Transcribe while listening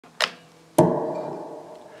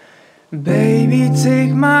Baby,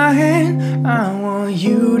 take my hand, I want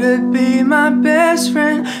you to be my best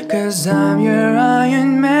friend, 'cause I'm your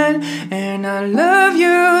Iron Man, and I love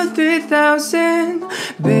you 3000.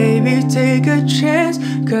 Baby, take a chance,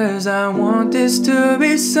 'cause I want this to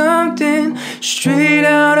be something straight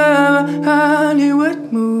out of a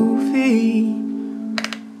Hollywood movie.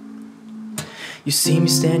 You see me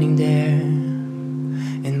standing there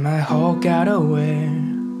in my Hulk outerwear,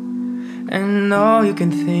 and all you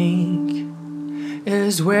can think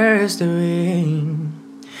is where is the ring?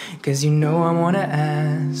 'Cause you know I wanna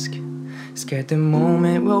ask, scared the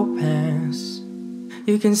moment will pass.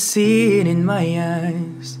 You can see it in my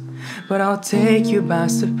eyes, but I'll take you by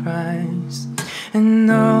surprise. And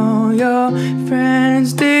all your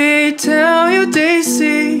friends, they tell you they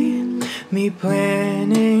see me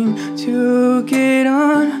planning to get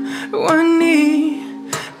on one knee,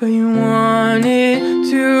 but you want it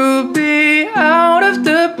to be out of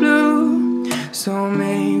the blue, so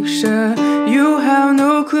make sure you have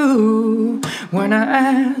no clue when I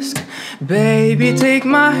ask. Baby, take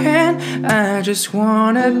my hand, I just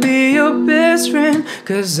wanna be your best friend,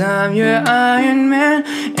 'cause I'm your Iron Man,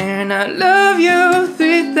 and I love you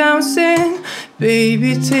 3000.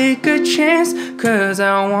 Baby, take a chance, 'cause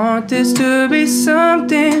I want this to be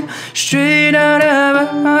something straight out of a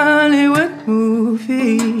Hollywood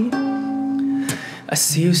movie. I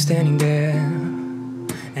see you standing there,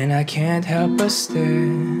 and I can't help but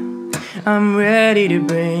stare. I'm ready to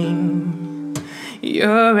bring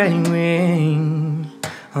your wedding ring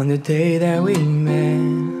on the day that we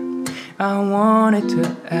met. I wanted to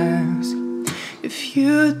ask if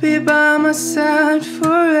you'd be by my side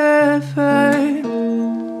forever.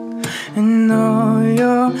 And all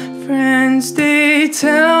your friends, they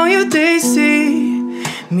tell you they see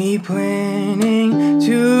me planning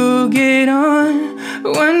to get on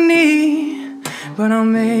one knee, but I'll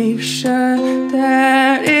make sure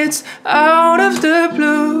that it's out of the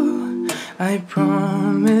blue. I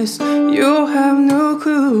promise you'll have no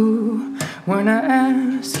clue when I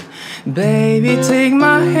ask. Baby, take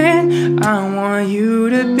my hand, I want you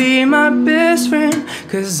to be my best friend,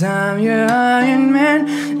 'cause I'm your Iron Man,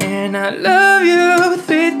 and I love you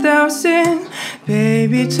 3000.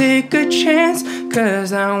 Baby, take a chance,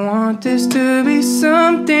 'cause I want this to be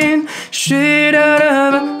something straight out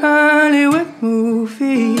of a Hollywood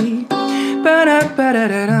movie.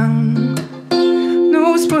 Ba-da-ba-da-da-dum.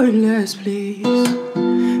 No spoilers, please.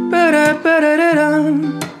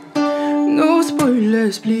 Ba-da-ba-da-da-dum. No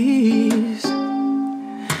spoilers, please.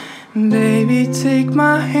 Baby, take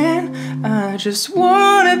my hand, I just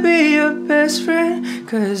wanna be your best friend,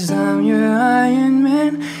 'cause I'm your Iron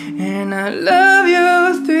Man, and I love you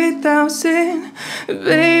 3000.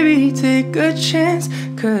 Baby, take a chance,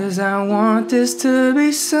 'cause I want this to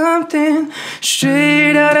be something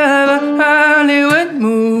straight out of a Hollywood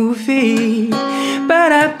movie.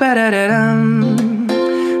 Ba-da-ba-da-da-dum.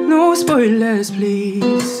 No spoilers,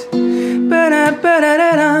 please.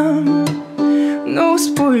 Ba-da-ba-da-da-dum. No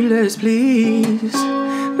spoilers, please.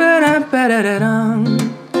 Ba-da-ba-da-da-dum.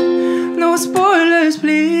 No spoilers,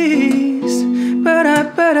 please.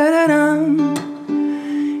 Ba-da-ba-da-da-dum.